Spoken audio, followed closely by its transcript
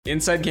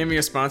Inside Gaming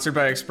is sponsored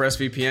by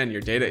ExpressVPN.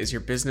 Your data is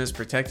your business,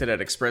 protected at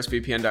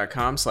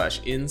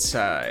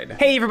expressvpn.com/inside.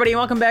 Hey everybody,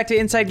 welcome back to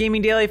Inside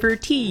Gaming Daily for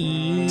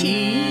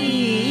Tuesday.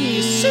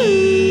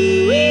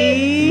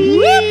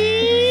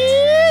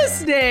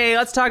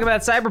 Let's talk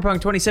about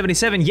Cyberpunk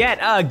 2077 yet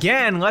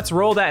again. Let's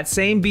roll that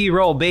same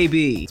B-roll,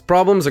 baby.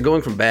 Problems are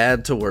going from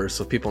bad to worse,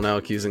 with people now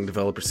accusing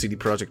developer CD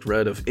Projekt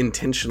Red of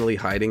intentionally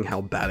hiding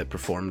how bad it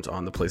performed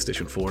on the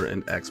PlayStation 4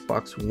 and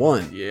Xbox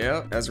One.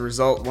 Yeah, as a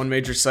result, one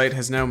major site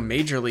has now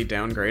majorly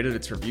downgraded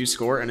its review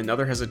score, and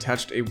another has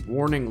attached a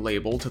warning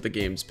label to the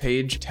game's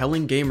page,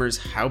 telling gamers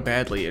how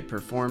badly it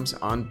performs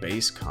on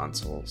base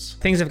consoles.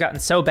 Things have gotten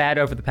so bad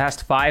over the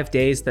past 5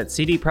 days that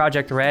CD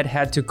Projekt Red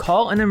had to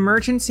call an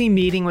emergency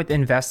meeting with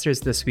investors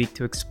this week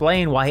to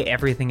explain why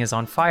everything is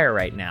on fire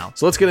right now.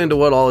 So let's get into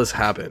what all has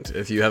happened.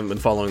 If you haven't been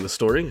following the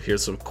story,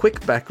 here's some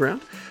quick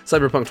background.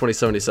 Cyberpunk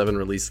 2077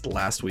 released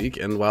last week,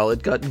 and while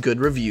it got good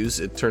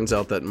reviews, it turns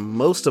out that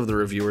most of the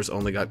reviewers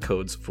only got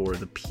codes for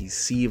the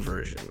PC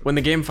version. When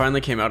the game finally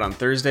came out on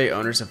Thursday,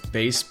 owners of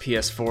base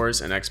PS4s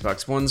and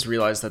Xbox Ones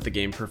realized that the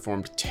game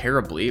performed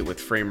terribly, with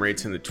frame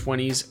rates in the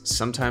 20s,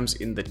 sometimes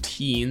in the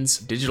teens.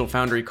 Digital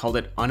Foundry called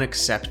it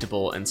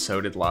unacceptable, and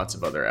so did lots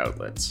of other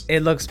outlets.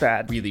 It looks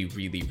bad.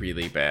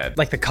 Really bad.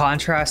 Like the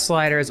contrast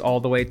slider is all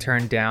the way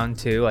turned down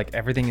too, like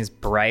everything is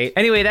bright.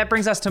 Anyway, that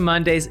brings us to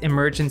Monday's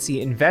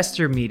emergency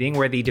investor meeting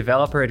where the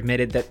developer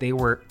admitted that they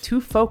were too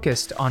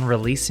focused on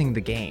releasing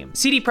the game.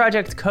 CD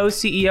Projekt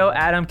co-CEO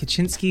Adam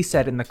Kaczynski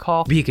said in the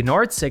call, "We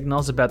ignored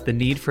signals about the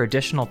need for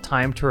additional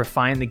time to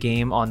refine the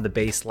game on the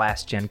base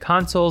last-gen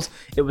consoles.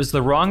 It was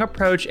the wrong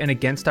approach and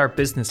against our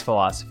business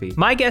philosophy."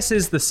 My guess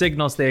is the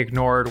signals they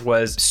ignored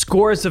was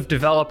scores of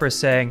developers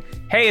saying,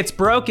 "Hey, it's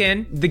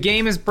broken. The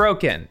game is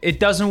broken. It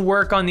doesn't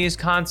work on these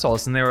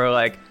consoles." And they were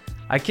like,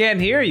 "I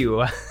can't hear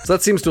you." So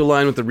that seems to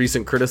align with the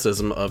recent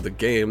criticism of the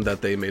game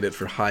that they made it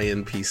for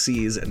high-end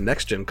PCs and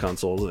next-gen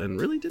consoles and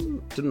really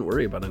didn't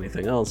worry about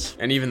anything else.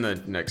 And even the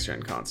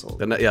next-gen console.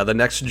 The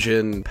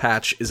next-gen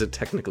patch isn't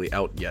technically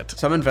out yet.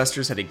 Some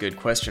investors had a good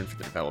question for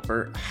the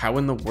developer. How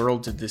in the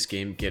world did this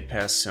game get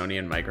past Sony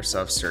and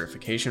Microsoft's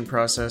certification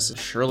process?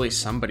 Surely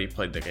somebody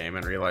played the game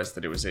and realized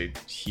that it was a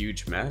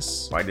huge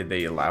mess. Why did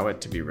they allow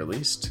it to be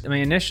released? My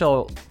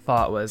initial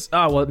thought was,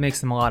 oh, well, it makes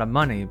them a lot of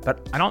money,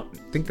 but I don't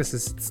think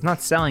it's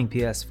not selling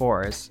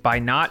PS4s. By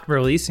not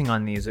releasing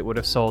on these, it would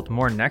have sold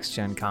more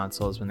next-gen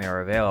consoles when they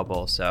were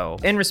available. So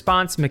in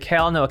response,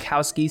 Mikhail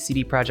Nowakowski,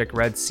 CD Projekt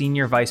Red's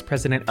senior vice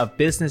president of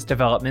business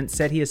development,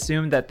 said he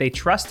assumed that they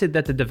trusted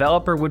that the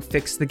developer would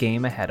fix the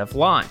game ahead of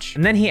launch.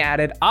 And then he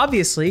added,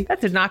 obviously, that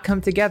did not come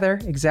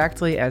together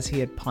exactly as he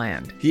had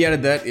planned. He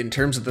added that in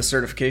terms of the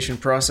certification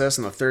process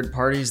and the third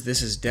parties,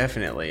 this is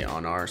definitely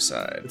on our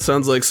side. It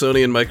sounds like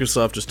Sony and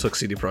Microsoft just took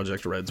CD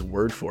Projekt Red's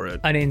word for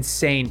it. An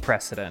insane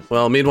precedent.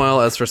 Well,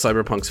 meanwhile, as for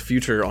Cyberpunk's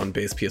future on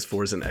base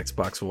PS4s and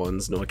Xbox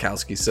Ones,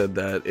 Nowakowski said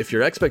that if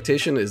your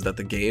expectation is that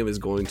the game is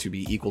going to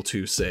be equal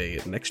to,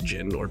 say,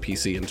 next-gen or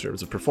PC in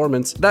terms of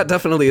performance, that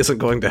definitely isn't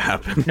going to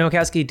happen.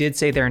 Nowakowski did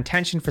say their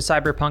intention for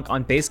Cyberpunk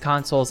on base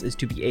consoles is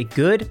to be a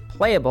good,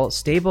 playable,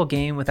 stable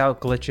game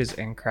without glitches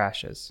and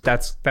crashes.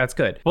 That's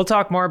good. We'll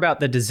talk more about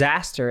the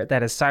disaster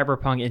that is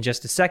Cyberpunk in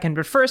just a second,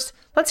 but first,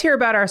 let's hear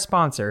about our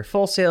sponsor,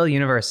 Full Sail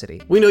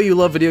University. We know you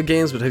love video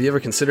games, but have you ever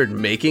considered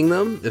making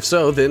them? If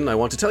so, then I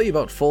want to tell you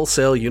about Full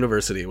Sail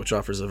University, which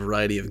offers a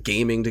variety of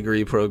gaming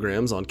degree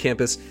programs on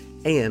campus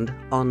and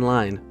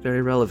online.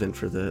 Very relevant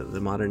for the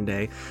modern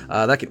day.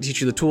 That can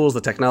teach you the tools, the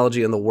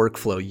technology, and the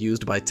workflow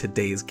used by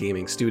today's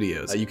gaming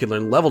studios. You can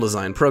learn level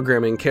design,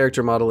 programming,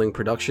 character modeling,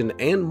 production,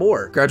 and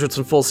more. Graduates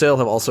from Full Sail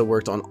have also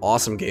worked on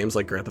awesome games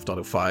like Grand Theft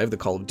Auto 5, the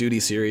Call of Duty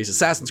series,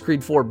 Assassin's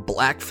Creed 4,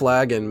 Black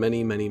Flag, and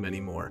many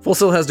more. Full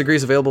Sail has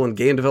degrees available in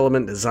game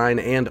development, design,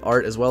 and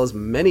art, as well as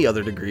many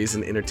other degrees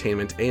in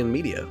entertainment and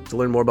media. To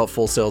learn more about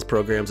Full Sail's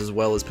programs as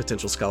well as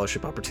potential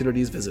scholarship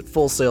opportunities, visit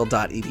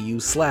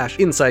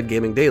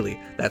fullsail.edu/InsideGamingDaily.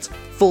 That's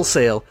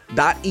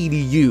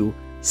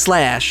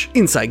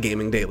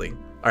fullsail.edu/InsideGamingDaily.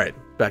 All right,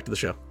 back to the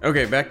show.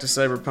 Okay, back to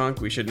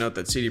Cyberpunk. We should note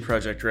that CD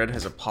Projekt Red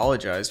has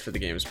apologized for the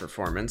game's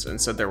performance and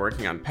said they're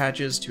working on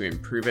patches to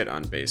improve it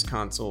on base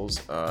consoles.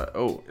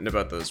 And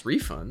about those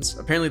refunds,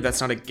 apparently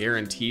that's not a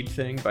guaranteed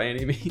thing by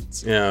any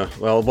means. Yeah,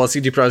 well, while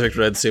CD Projekt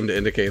Red seemed to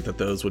indicate that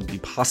those would be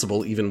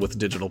possible even with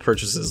digital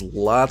purchases,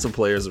 lots of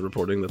players are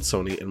reporting that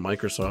Sony and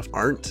Microsoft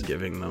aren't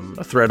giving them.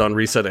 A thread on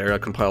Reset Era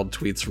compiled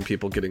tweets from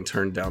people getting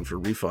turned down for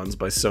refunds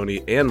by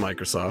Sony and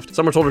Microsoft.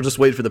 Some were told to just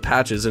wait for the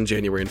patches in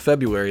January and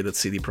February that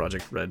CD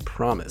Projekt Red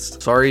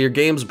promised. Sorry, your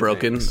game's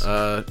broken.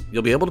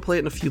 You'll be able to play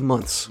it in a few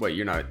months. Wait,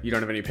 you don't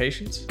have any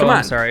patience? Come on.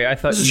 I'm sorry. I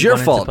thought this is you your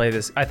wanted fault. to play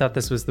this. I thought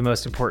this was the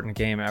most important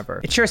game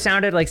ever. It sure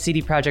sounded like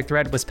CD Projekt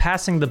Red was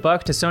passing the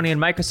buck to Sony and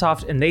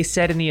Microsoft, and they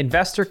said in the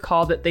investor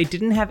call that they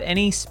didn't have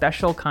any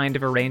special kind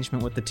of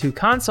arrangement with the two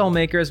console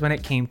makers when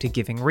it came to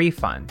giving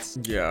refunds.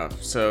 Yeah,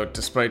 so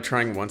despite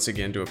trying once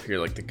again to appear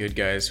like the good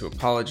guys who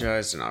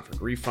apologized and offered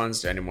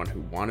refunds to anyone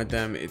who wanted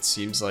them, it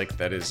seems like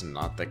that is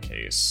not the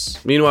case.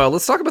 Meanwhile,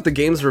 let's talk about the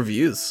game's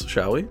reviews, shall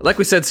shall we? Like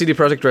we said, CD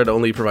Projekt Red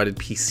only provided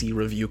PC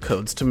review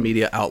codes to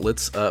media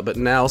outlets, but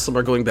now some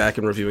are going back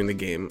and reviewing the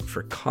game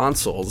for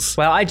consoles.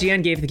 While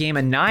IGN gave the game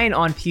a 9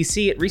 on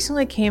PC, it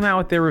recently came out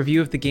with their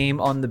review of the game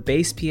on the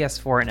base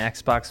PS4 and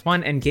Xbox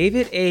One and gave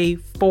it a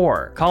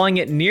 4, calling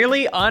it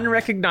nearly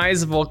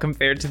unrecognizable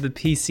compared to the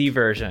PC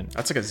version.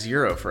 That's like a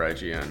 0 for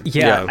IGN.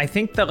 Yeah, I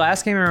think the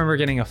last game I remember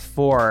getting a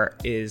 4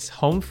 is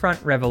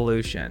Homefront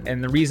Revolution.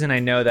 And the reason I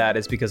know that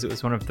is because it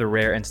was one of the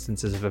rare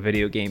instances of a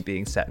video game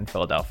being set in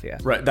Philadelphia.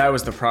 Right, that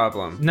was the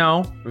problem.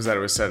 No. Was that it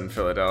was set in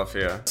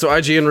Philadelphia. So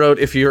IGN wrote,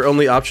 if your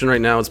only option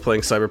right now is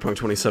playing Cyberpunk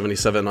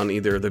 2077 on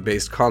either of the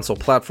base console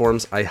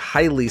platforms, I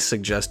highly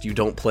suggest you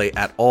don't play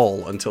at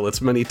all until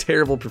its many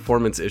terrible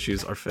performance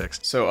issues are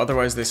fixed. So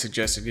otherwise they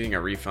suggested getting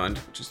a refund,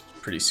 which is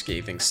pretty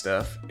scathing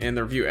stuff. And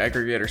the review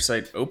aggregator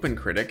site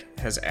OpenCritic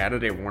has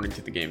added a warning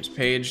to the game's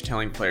page,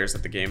 telling players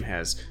that the game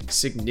has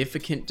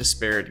significant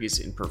disparities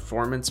in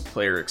performance,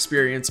 player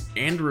experience,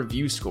 and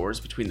review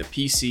scores between the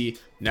PC,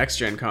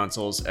 next-gen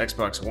consoles,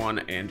 Xbox One,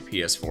 and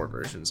PS4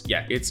 versions.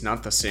 Yeah, it's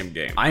not the same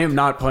game. I am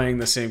not playing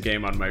the same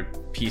game on my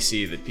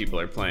PC that people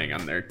are playing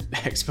on their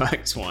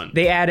Xbox One.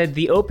 They added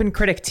the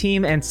OpenCritic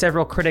team and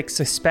several critics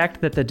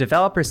suspect that the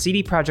developer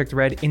CD Projekt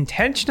Red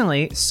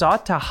intentionally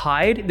sought to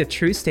hide the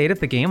true state of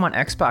the game on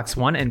Xbox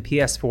One and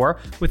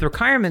PS4 with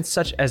requirements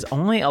such as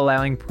only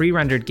allowing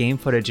pre-rendered game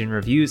footage in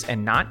reviews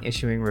and not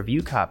issuing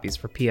review copies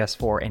for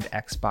PS4 and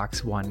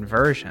Xbox One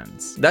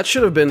versions. That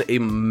should have been a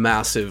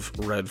massive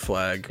red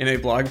flag. In a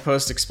blog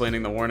post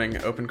explaining the warning,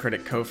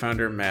 OpenCritic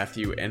co-founder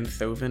Matthew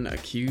Enthoven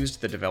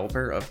accused the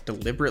developer of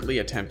deliberately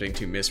attempting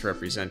to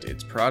misrepresent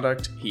its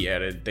product. He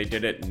added, they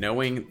did it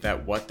knowing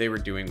that what they were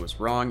doing was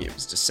wrong. It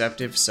was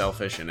deceptive,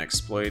 selfish, and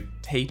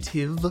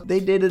exploitative. They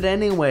did it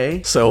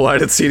anyway. So why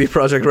did CD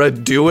Projekt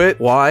Red do it?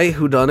 Why?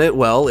 Who done it?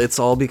 Well, it's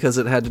all because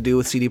it had to do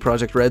with CD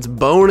Projekt Red's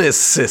bonus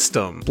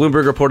system.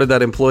 Bloomberg reported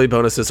that employee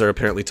bonuses are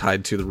apparently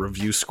tied to the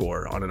review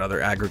score on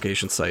another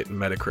aggregation site,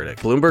 Metacritic.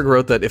 Bloomberg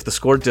wrote that if the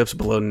score dips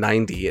below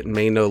 90, it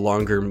may no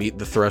longer meet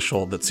the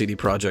threshold that CD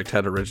Projekt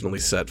had originally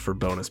set for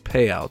bonus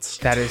payouts.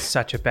 That is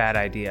such a bad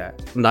idea.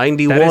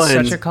 91. That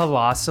is such a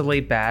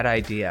colossally bad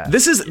idea.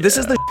 This is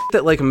the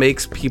that like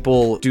makes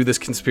people do this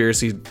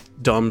conspiracy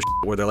dumb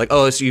where they're like,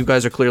 oh, so you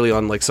guys are clearly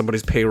on like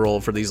somebody's payroll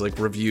for these like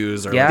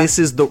reviews, or this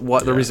is the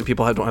reason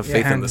people don't have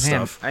faith in this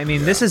stuff. I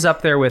mean, this is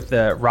up there with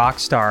the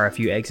Rockstar. If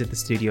you exit the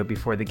studio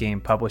before the game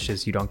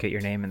publishes, you don't get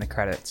your name in the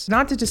credits.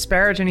 Not to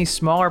disparage any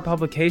smaller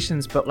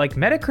publications, but like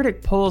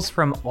Metacritic pulls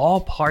from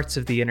all parts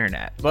of the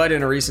internet. But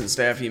in a recent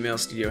staff email,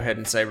 studio head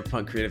and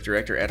Cyberpunk creative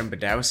director Adam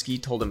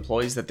Badowski told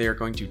employees that they are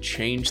going to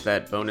change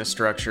that bonus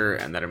structure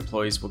and that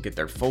employees will get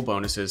their full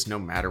bonuses no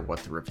matter what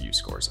the review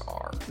scores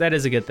are. That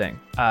is a good thing,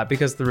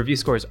 because the review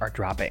scores are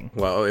dropping.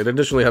 Well, it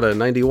initially had a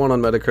 91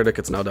 on Metacritic.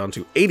 It's now down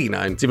to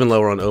 89. It's even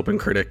lower on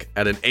OpenCritic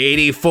at an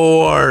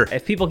 84.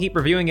 If people keep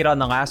reviewing it on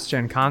the last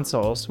gen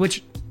consoles,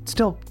 which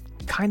still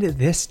kind of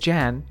this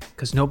gen,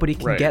 because nobody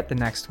can get the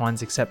next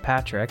ones except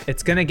Patrick,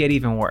 it's gonna get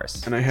even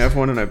worse. And I have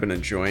one and I've been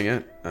enjoying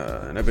it,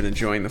 and I've been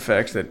enjoying the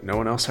fact that no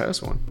one else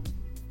has one.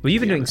 Well,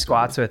 you've been doing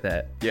squats with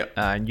it. Yeah.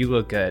 And you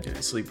look good.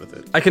 I sleep with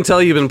it. I can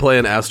tell you've been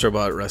playing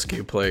Astrobot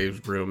Rescue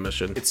Playroom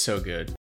Mission. It's so good.